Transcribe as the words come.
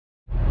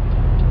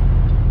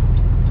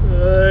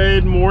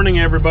Good morning,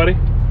 everybody,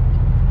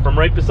 from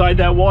right beside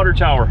that water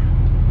tower.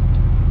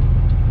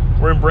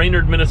 We're in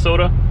Brainerd,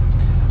 Minnesota.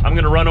 I'm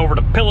gonna run over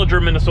to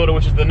Pillager, Minnesota,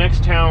 which is the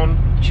next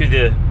town to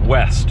the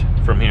west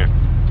from here.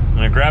 I'm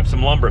gonna grab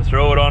some lumber,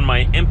 throw it on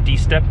my empty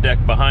step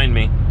deck behind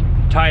me,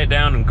 tie it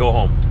down, and go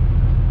home.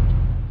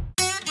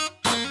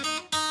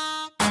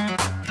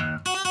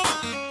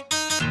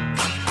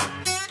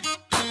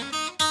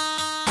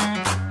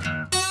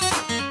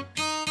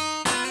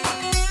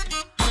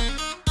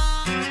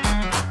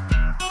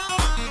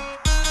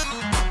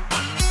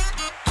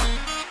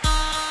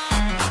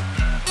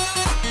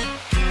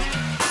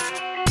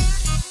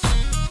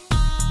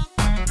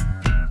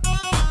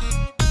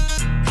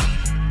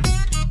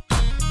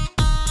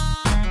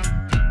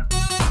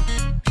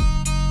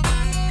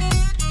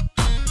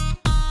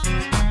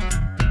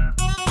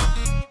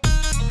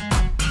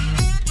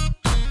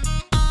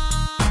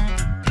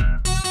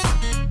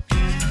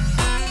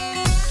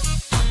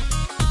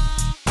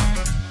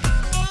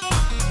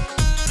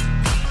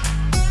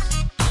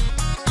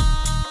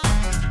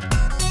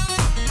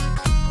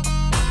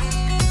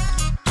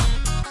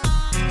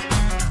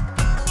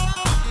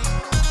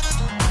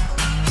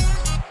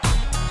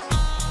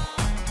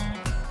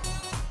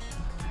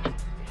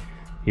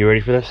 You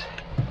ready for this?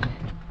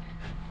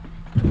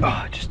 Oh,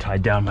 I just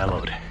tied down my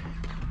load.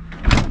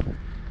 And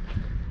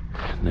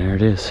there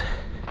it is.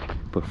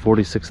 Put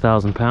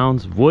 46,000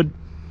 pounds of wood.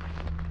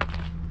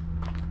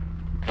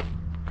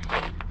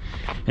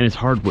 And it's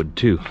hardwood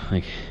too.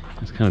 Like,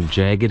 it's kind of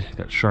jagged,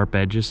 got sharp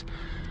edges.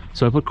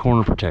 So I put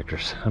corner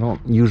protectors. I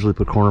don't usually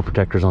put corner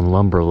protectors on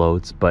lumber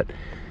loads, but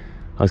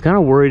I was kind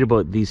of worried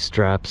about these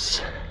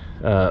straps,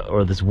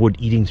 or this wood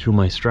eating through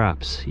my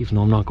straps, even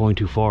though I'm not going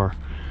too far.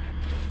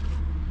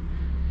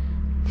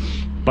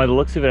 By the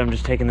looks of it, I'm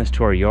just taking this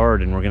to our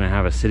yard and we're gonna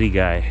have a city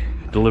guy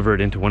deliver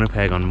it into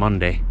Winnipeg on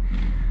Monday.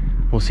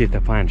 We'll see if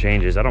that plan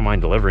changes. I don't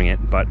mind delivering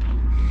it, but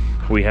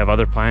we have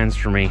other plans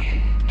for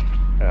me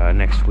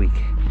next week.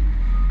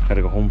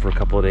 Gotta go home for a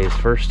couple of days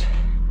first.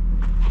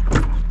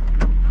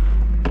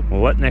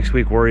 We'll let next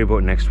week worry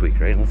about next week,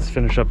 right? Let's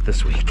finish up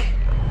this week.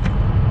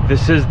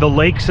 This is the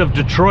Lakes of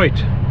Detroit.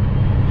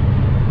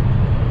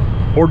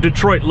 Or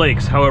Detroit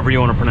Lakes, however you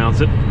want to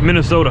pronounce it.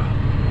 Minnesota.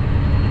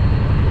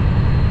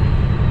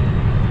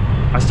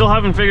 I still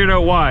haven't figured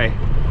out why.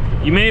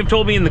 You may have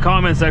told me in the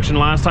comment section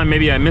last time,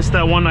 maybe I missed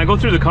that one. I go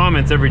through the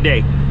comments every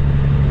day.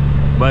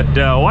 But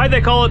why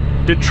they call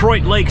it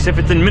Detroit Lakes if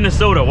it's in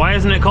Minnesota? Why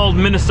isn't it called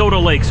Minnesota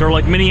Lakes or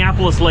like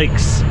Minneapolis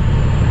Lakes?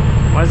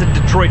 Why is it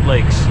Detroit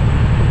Lakes?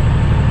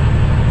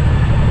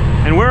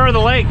 And where are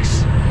the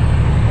lakes?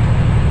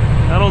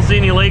 I don't see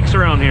any lakes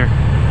around here.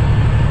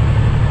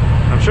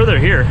 I'm sure they're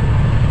here.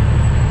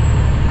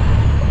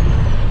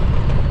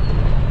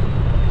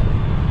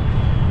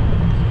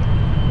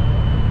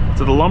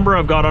 So the lumber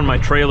I've got on my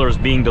trailer is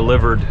being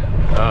delivered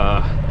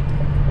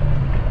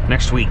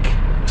next week.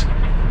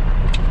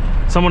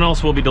 Someone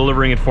else will be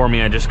delivering it for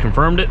me. I just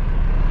confirmed it.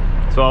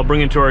 So I'll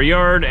bring it to our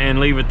yard and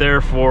leave it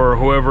there for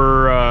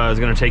whoever is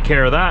going to take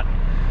care of that.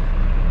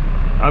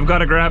 I've got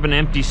to grab an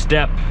empty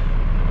step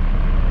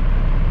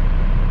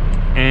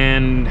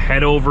and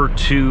head over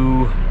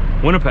to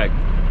Winnipeg.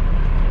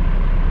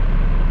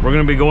 We're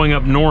going to be going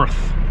up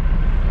north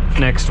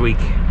next week.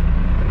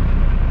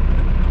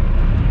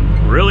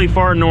 Really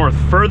far north,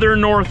 further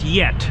north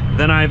yet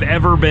than I've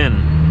ever been.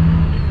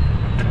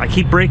 I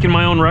keep breaking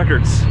my own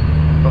records.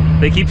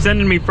 They keep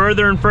sending me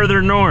further and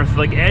further north,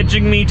 like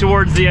edging me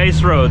towards the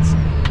ice roads.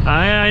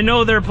 I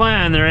know their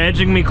plan. They're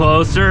edging me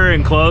closer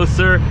and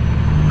closer,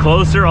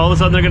 closer. All of a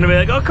sudden they're gonna be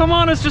like, oh, come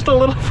on, it's just a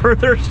little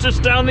further, it's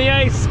just down the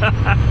ice.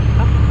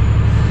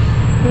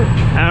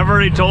 I've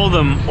already told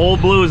them, Old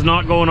Blue is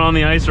not going on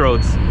the ice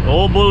roads.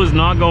 Old Blue is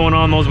not going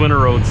on those winter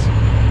roads.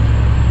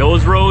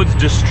 Those roads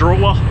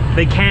destroy, well,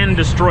 they can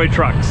destroy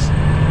trucks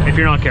if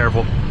you're not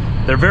careful.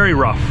 They're very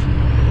rough.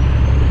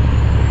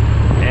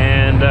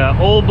 And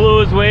Old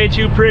Blue is way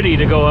too pretty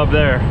to go up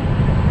there.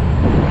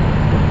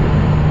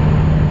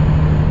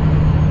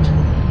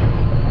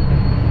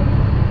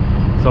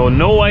 So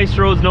no ice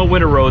roads, no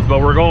winter roads,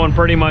 but we're going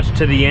pretty much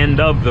to the end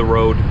of the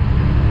road.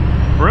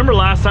 Remember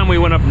last time we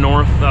went up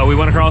north, we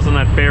went across on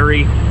that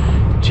ferry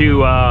to,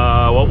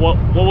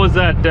 what was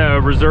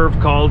that reserve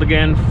called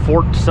again?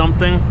 Fort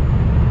something?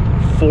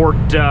 Fort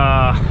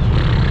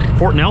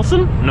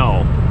Nelson?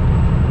 No.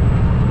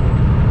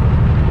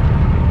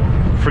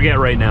 Forget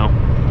right now.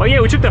 Oh yeah,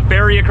 we took the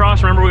ferry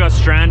across. Remember we got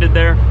stranded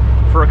there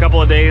for a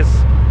couple of days?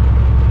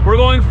 We're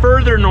going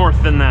further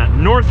north than that.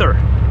 Norther.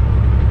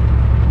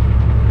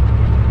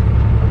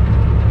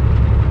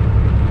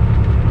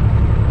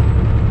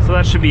 So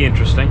that should be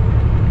interesting.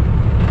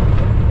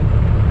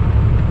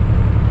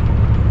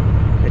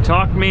 They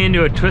talked me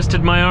into it,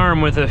 twisted my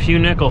arm with a few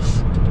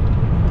nickels.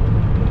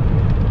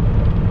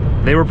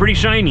 They were pretty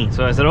shiny,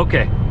 so I said,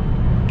 okay.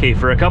 Okay,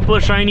 for a couple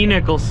of shiny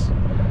nickels,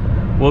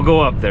 we'll go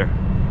up there.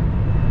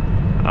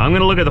 I'm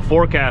gonna look at the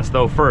forecast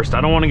though first. I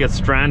don't want to get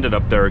stranded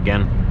up there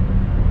again.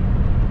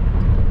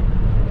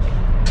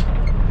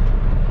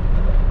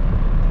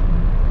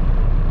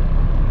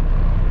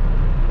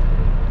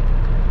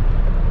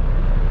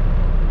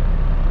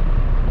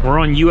 We're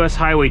on US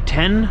Highway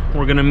 10.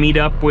 We're gonna meet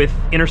up with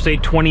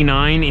Interstate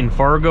 29 in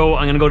Fargo.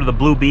 I'm gonna go to the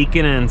Blue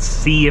Beacon and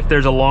see if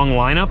there's a long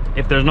lineup.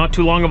 If there's not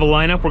too long of a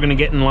lineup, we're gonna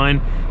get in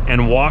line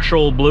and wash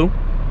Old Blue.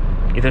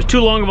 If there's too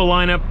long of a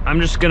lineup,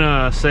 I'm just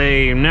gonna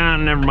say, nah,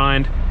 never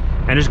mind,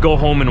 and just go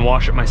home and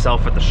wash it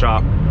myself at the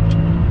shop.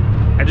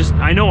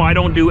 I know I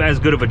don't do as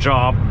good of a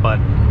job, but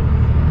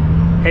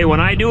hey, when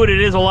I do it,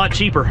 it is a lot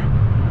cheaper.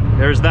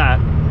 There's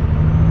that.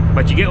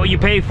 But you get what you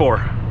pay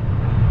for.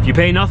 If you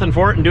pay nothing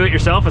for it and do it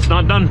yourself, it's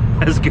not done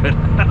as good.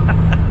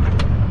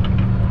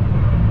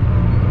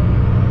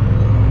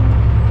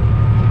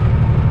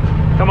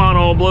 Come on,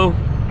 Old Blue.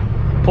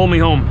 Pull me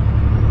home.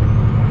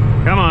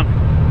 Come on.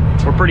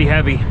 We're pretty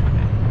heavy.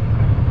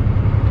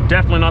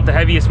 Definitely not the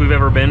heaviest we've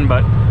ever been,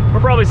 but we're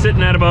probably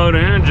sitting at about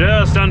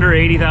just under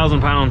 80,000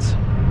 pounds.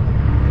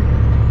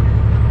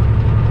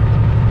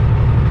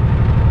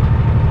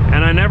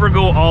 And I never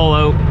go all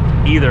out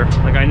either.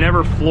 Like, I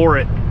never floor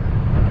it.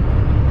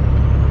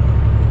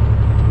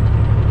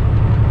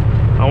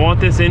 I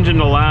want this engine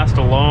to last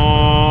a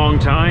long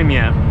time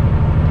yet.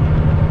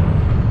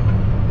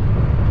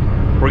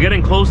 We're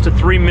getting close to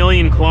 3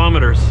 million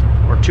kilometers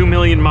or 2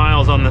 million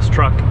miles on this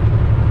truck,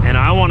 and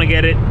I want to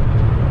get it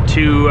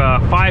to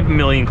 5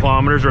 million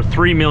kilometers or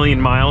 3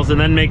 million miles and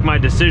then make my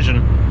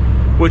decision,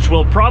 which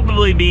will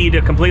probably be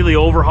to completely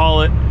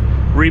overhaul it,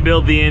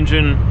 rebuild the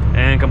engine,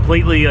 and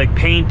completely like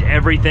paint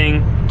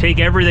everything, take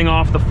everything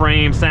off the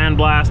frame,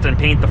 sandblast and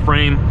paint the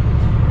frame,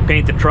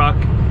 paint the truck,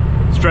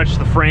 stretch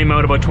the frame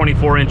out about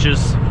 24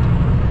 inches,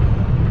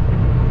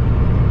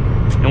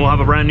 and we'll have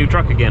a brand new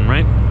truck again,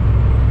 right?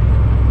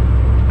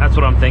 That's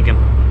what I'm thinking.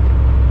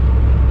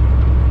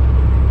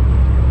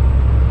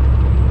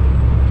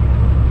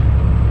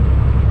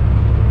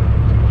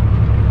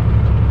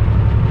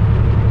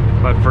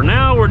 But for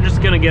now, we're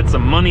just gonna get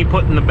some money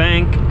put in the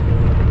bank.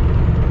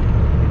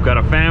 We've got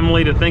a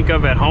family to think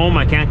of at home.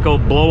 I can't go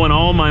blowing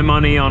all my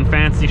money on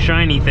fancy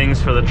shiny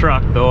things for the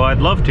truck, though I'd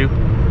love to.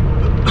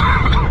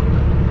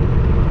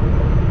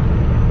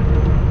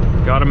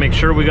 Gotta make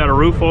sure we got a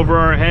roof over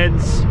our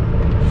heads,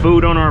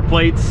 food on our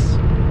plates,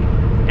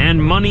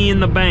 and money in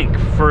the bank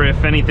for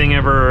if anything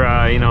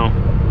ever, you know,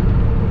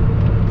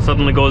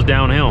 suddenly goes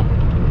downhill.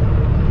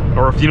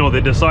 Or if, you know,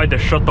 they decide to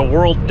shut the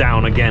world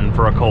down again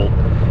for a cold.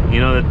 You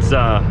know, that's,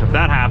 if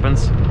that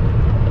happens,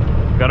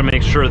 gotta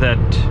make sure that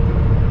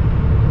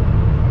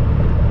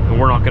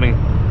we're not gonna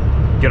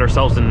get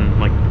ourselves in,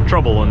 like,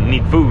 trouble and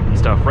need food and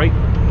stuff, right?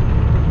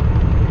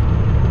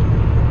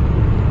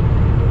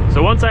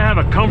 So once I have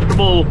a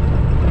comfortable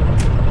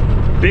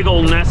big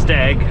old nest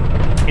egg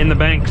in the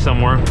bank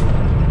somewhere,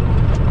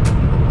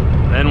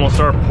 then we'll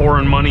start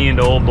pouring money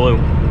into Old Blue.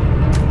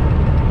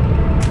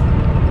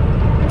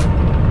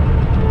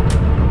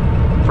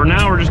 For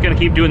now, we're just gonna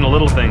keep doing the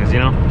little things, you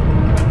know?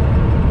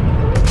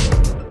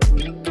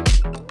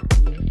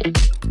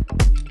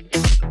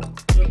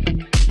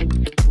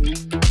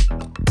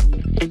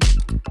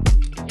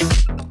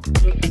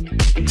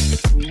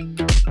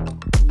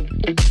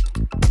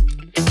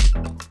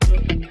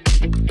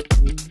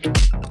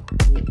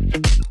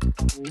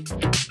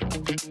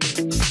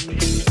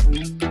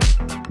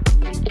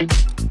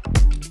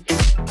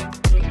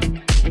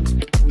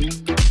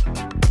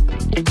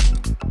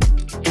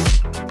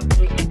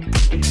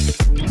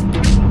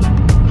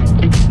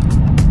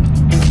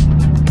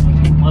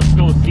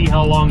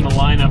 How long the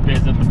lineup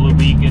is at the Blue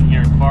Beacon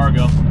here in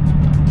Fargo.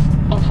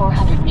 In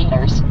 400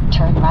 meters,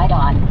 turn right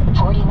on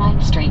 49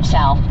 straight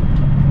south.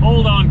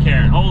 Hold on,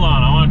 Karen, hold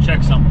on, I want to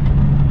check something.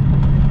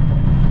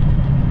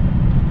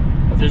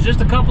 If there's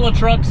just a couple of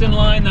trucks in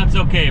line, that's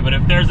okay, but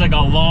if there's like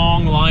a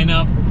long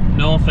lineup,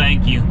 no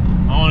thank you.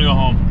 I want to go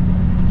home.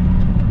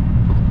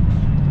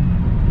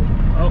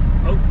 Oh,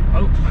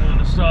 I'm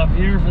gonna stop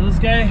here for this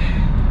guy.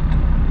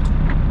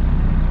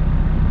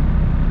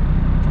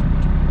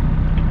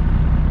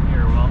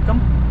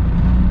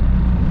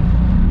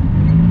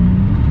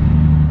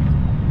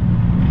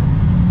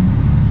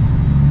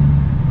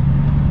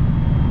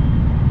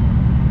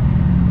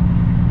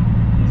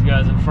 These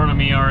guys in front of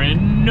me are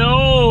in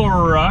no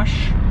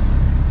rush.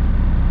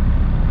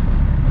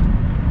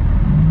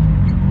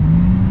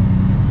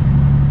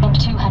 In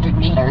 200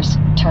 meters,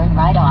 turn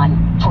right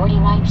on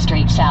 49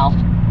 straight south.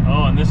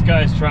 Oh, and this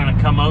guy's trying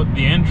to come out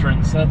the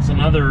entrance. That's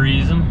another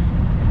reason.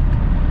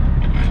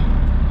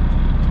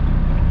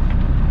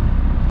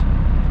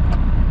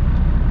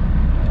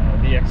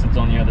 The exit's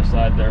on the other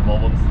side there,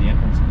 Volvo. This is the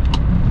entrance.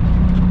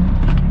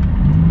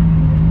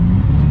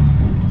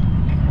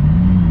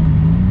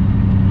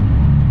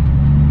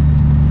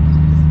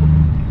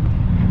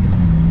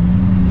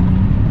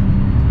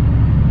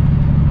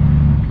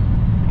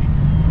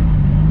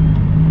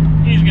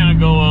 He's gonna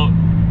go out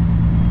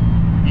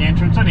the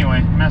entrance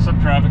anyway, mess up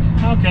traffic.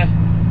 Okay.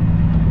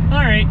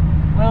 Alright.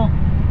 Well,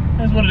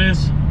 that's what it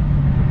is.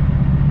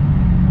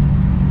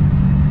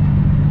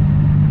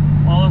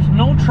 Well, there's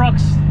no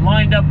trucks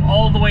lined up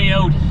all the way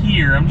out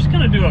here. I'm just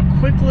gonna do a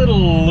quick little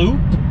loop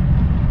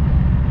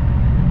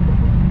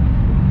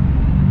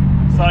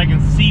so I can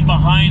see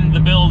behind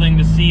the building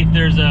to see if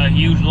there's a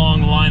huge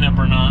long lineup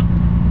or not.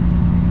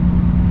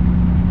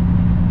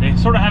 They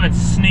sort of have it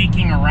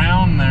snaking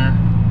around there.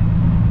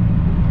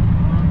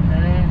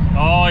 Okay.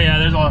 Oh yeah,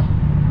 there's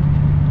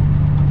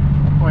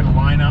quite a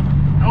lineup.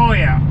 Oh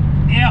yeah.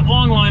 Yeah,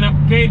 long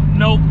lineup. Okay,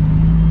 nope.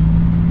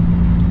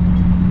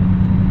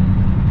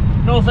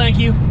 No thank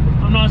you.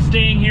 I'm not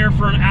staying here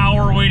for an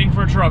hour waiting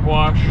for a truck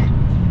wash.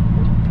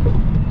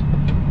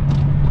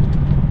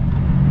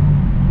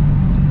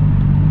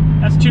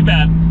 That's too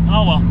bad.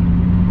 Oh well.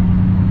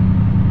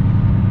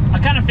 I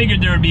kind of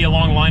figured there would be a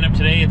long lineup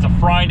today. It's a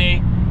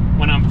Friday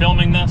when I'm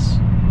filming this.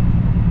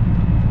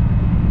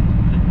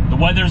 The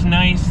weather's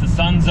nice, the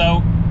sun's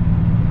out.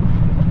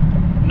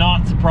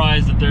 Not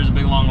surprised that there's a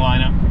big long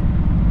lineup.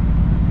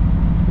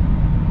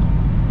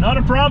 Not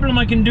a problem,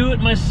 I can do it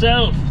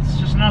myself. It's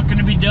just not going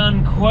to be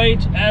done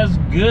quite as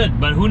good,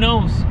 but who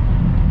knows?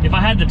 If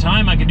I had the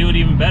time, I could do it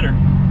even better.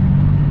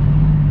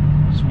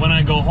 So when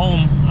I go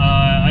home,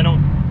 I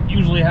don't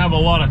usually have a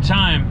lot of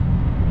time.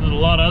 There's a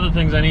lot of other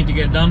things I need to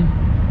get done.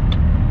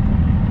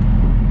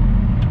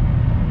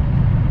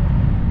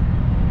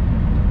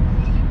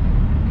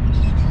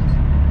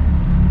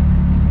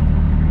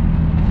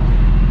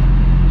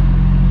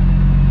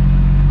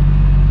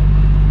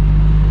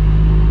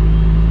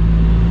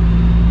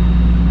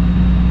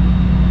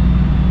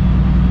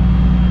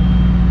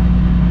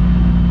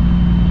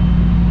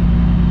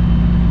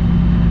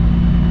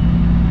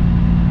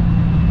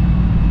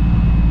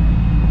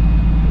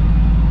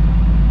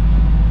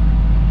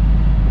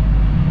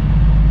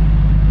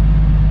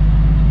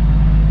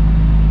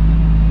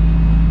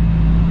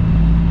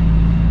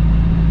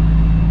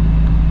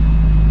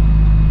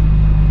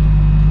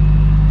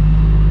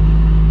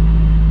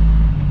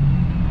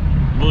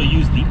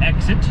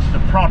 The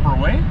proper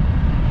way,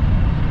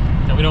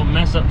 so we don't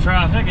mess up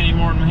traffic any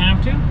more than we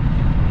have to.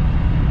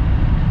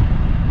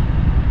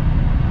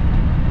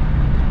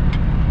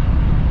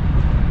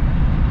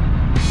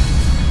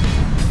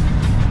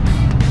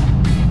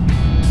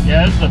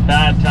 Yeah, this is a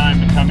bad time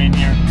to come in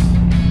here.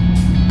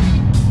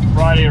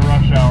 Friday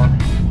rush hour.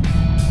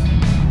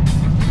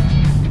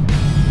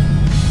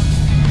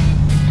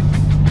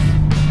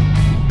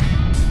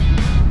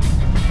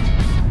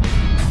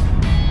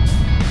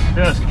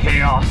 Just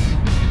chaos.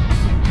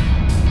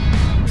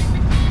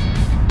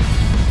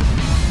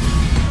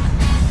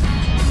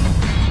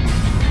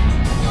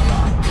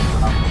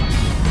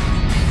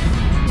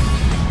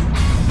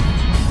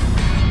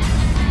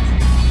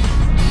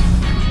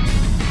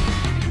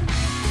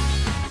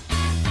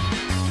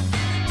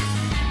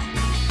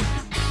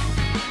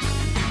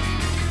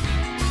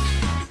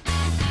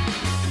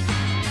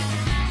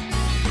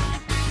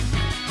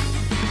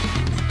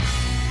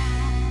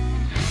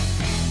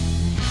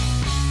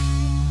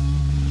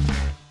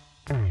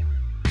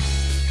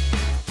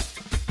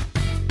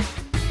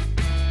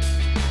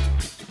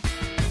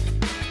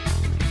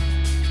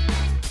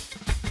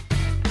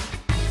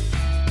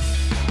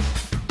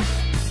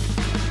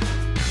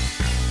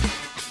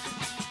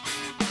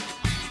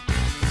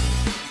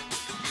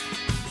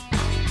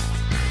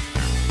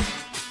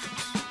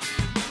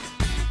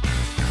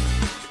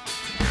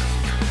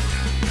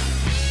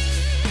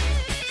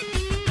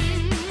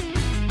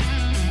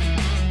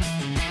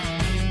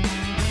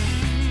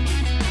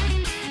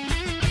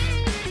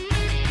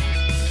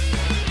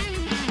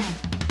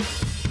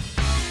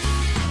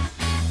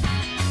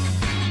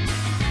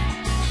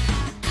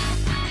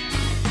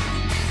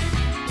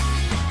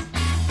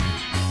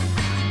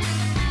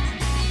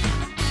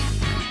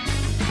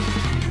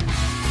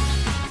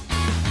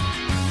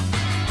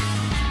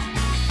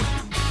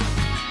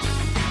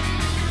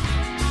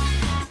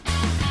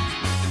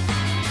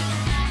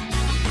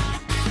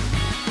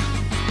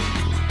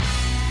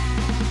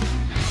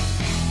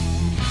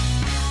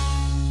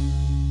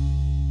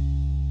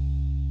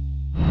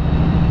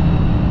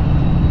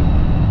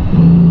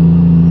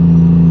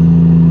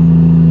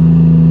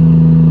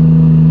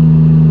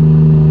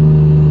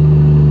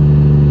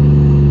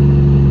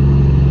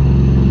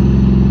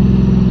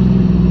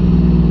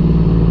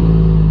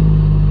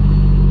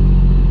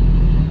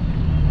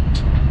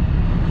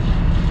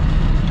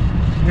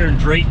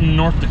 Drayton,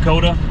 North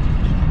Dakota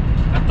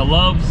at the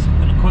Loves.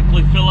 Gonna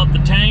quickly fill up the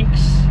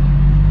tanks.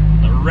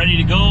 They're ready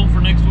to go for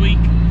next week.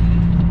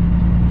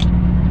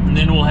 And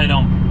then we'll head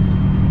home.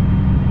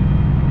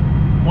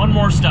 One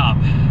more stop.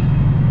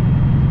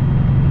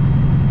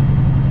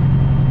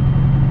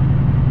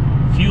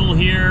 Fuel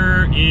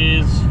here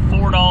is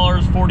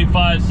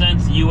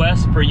 $4.45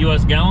 US per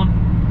US gallon.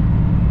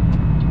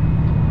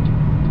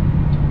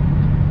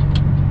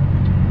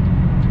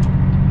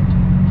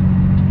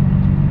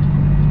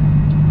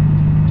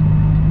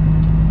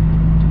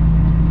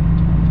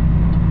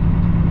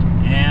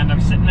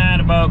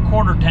 About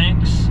quarter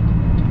tanks.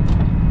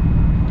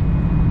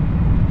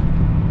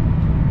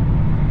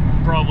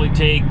 Probably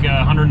take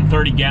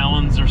 130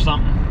 gallons or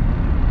something.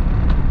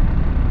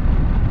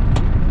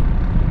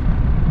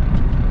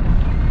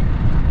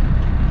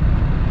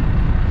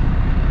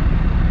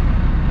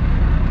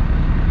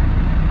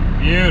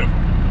 Beautiful.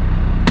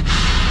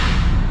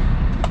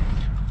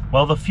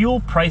 Well, the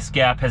fuel price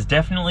gap has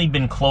definitely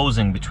been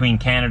closing between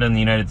Canada and the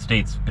United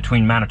States,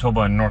 between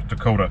Manitoba and North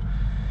Dakota.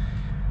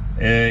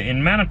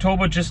 In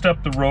Manitoba, just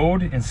up the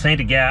road in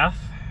St. Agathe,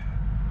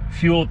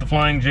 fuel at the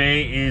Flying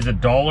J is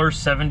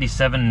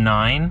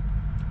 $1.77.9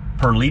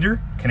 per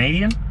liter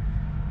Canadian.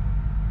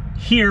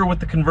 Here, with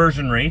the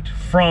conversion rate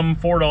from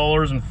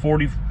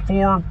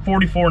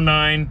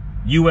 $4.44.9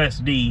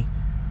 USD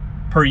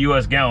per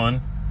US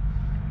gallon,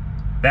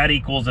 that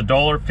equals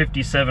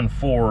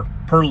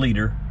 $1.57.4 per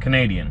liter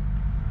Canadian.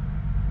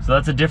 So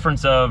that's a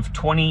difference of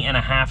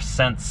 20.5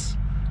 cents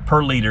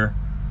per liter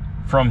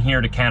from here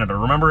to Canada.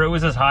 Remember, it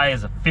was as high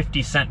as a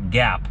 50-cent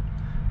gap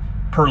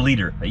per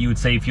liter that you would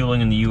save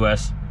fueling in the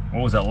US.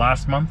 What was that,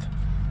 last month?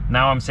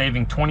 Now I'm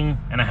saving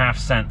 20.5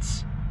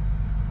 cents.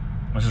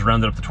 Let's just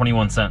round it up to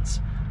 21 cents.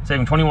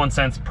 Saving 21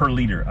 cents per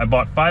liter. I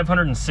bought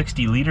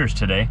 560 liters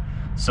today,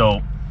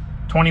 so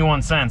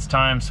 21 cents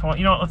times, well,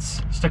 you know,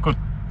 let's stick with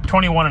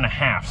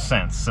 21.5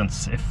 cents,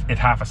 since if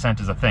half a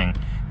cent is a thing,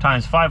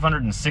 times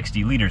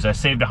 560 liters. I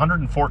saved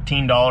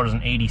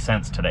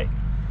 $114.80 today.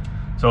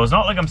 So it's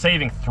not like I'm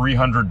saving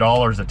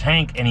 $300 a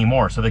tank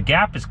anymore. So the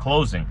gap is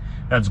closing.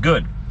 That's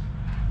good.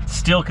 It's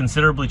still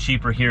considerably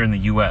cheaper here in the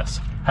US.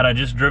 Had I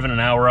just driven an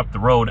hour up the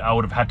road, I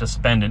would have had to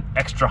spend an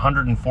extra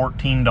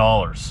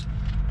 $114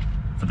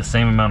 for the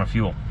same amount of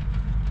fuel.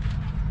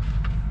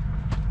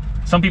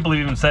 Some people have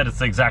even said it's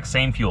the exact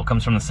same fuel,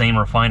 comes from the same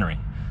refinery.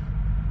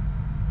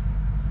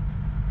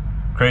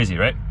 Crazy,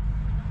 right?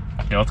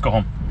 Yeah, let's go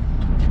home.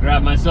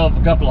 Grab myself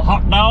a couple of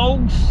hot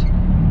dogs.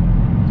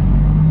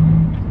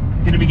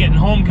 Gonna be getting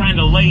home kind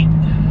of late.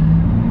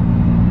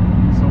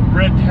 So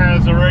Britt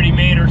has already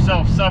made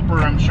herself supper,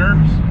 I'm sure.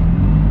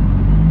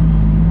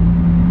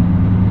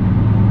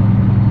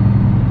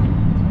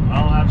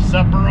 I'll have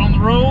supper on the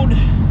road.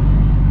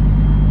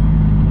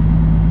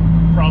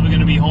 Probably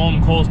gonna be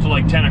home close to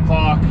like 10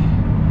 o'clock.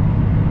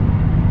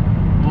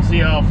 We'll see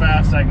how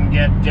fast I can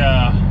get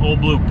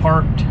Old Blue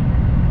parked.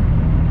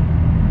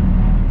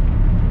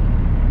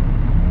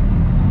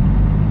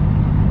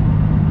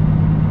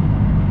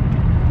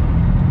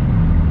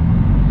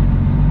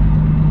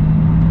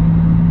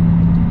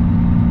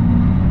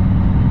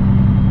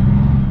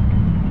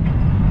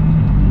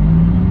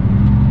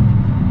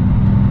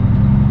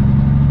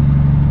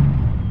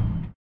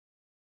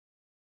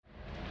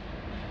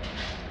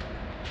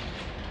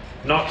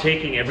 Not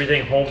taking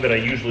everything home that I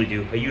usually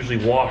do. I usually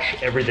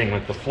wash everything,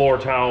 like the floor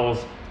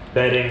towels,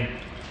 bedding.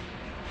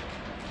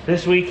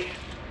 This week,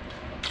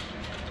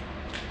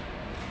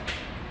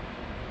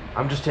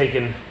 I'm just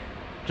taking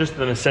just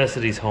the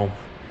necessities home.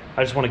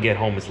 I just want to get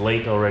home. It's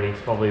late already.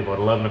 It's probably about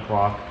 11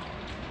 o'clock.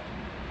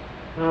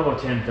 About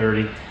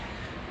 10:30.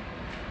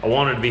 I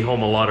wanted to be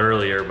home a lot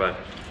earlier, but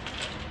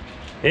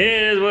it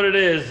is what it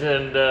is.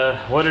 And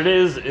what it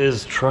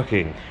is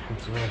trucking.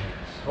 That's what it is.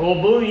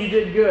 Old Blue, you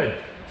did good.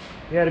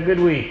 You had a good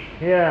week.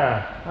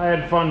 Yeah, I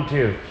had fun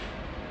too.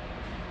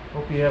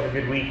 Hope you have a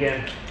good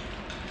weekend.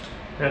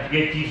 Have to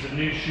get you some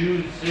new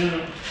shoes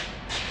soon.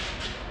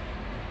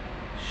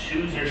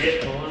 Shoes are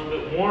getting a little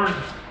bit worn.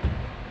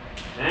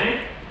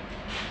 Eh?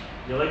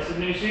 You like some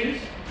new shoes?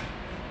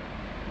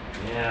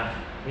 Yeah,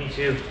 me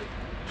too.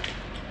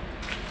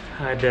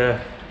 I'm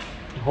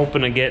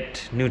hoping to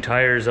get new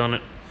tires on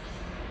it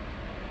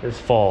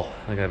this fall,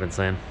 like I've been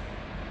saying.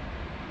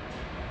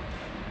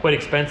 Quite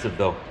expensive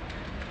though.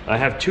 I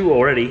have two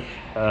already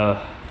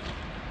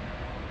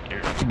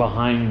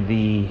behind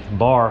the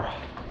bar.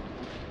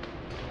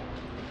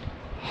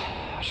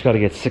 I just got to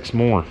get 6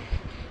 more.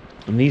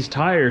 And these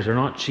tires are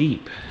not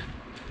cheap.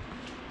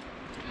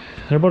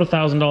 They're about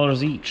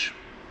 $1,000 each.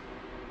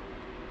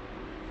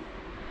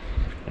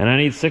 And I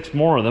need 6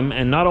 more of them.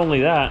 And not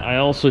only that, I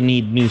also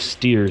need new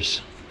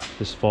steers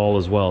this fall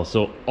as well.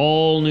 So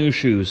all new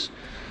shoes.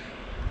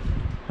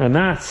 And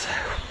that's,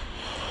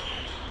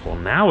 well,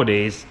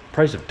 nowadays,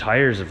 price of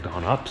tires have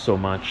gone up so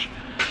much.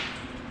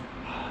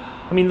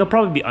 I mean, they'll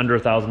probably be under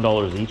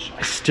 $1,000 each.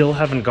 I still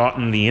haven't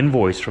gotten the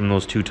invoice from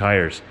those 2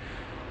 tires.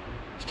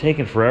 It's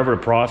taken forever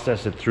to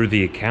process it through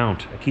the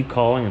account. I keep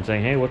calling and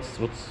saying, hey, what's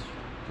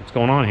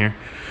going on here?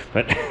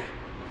 But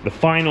the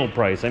final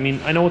price, I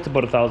mean, I know it's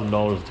about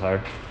 $1,000 a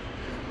tire.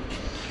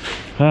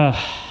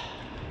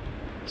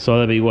 So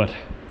that'd be what?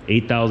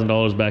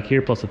 $8,000 back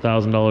here plus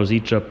 $1,000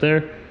 each up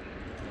there.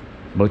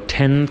 About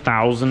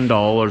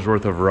 $10,000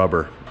 worth of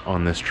rubber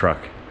on this truck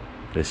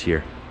this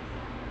year.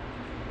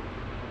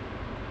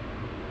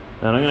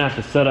 And I'm gonna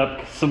have to set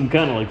up some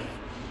kind of like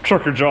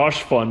Trucker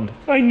Josh fund.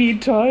 I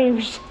need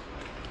tires.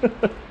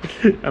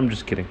 I'm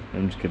just kidding.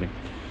 I'm just kidding.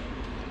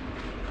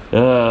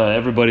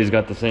 Everybody's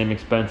got the same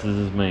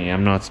expenses as me.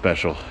 I'm not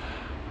special.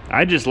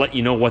 I just let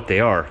you know what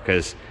they are,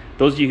 because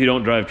those of you who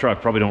don't drive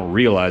truck probably don't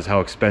realize how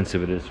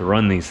expensive it is to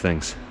run these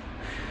things.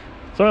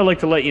 So I like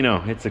to let you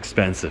know it's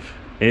expensive.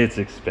 It's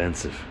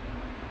expensive.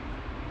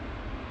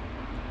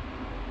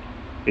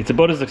 It's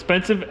about as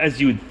expensive as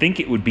you would think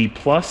it would be,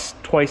 plus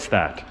twice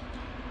that.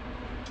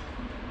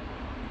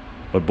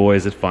 But boy,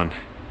 is it fun.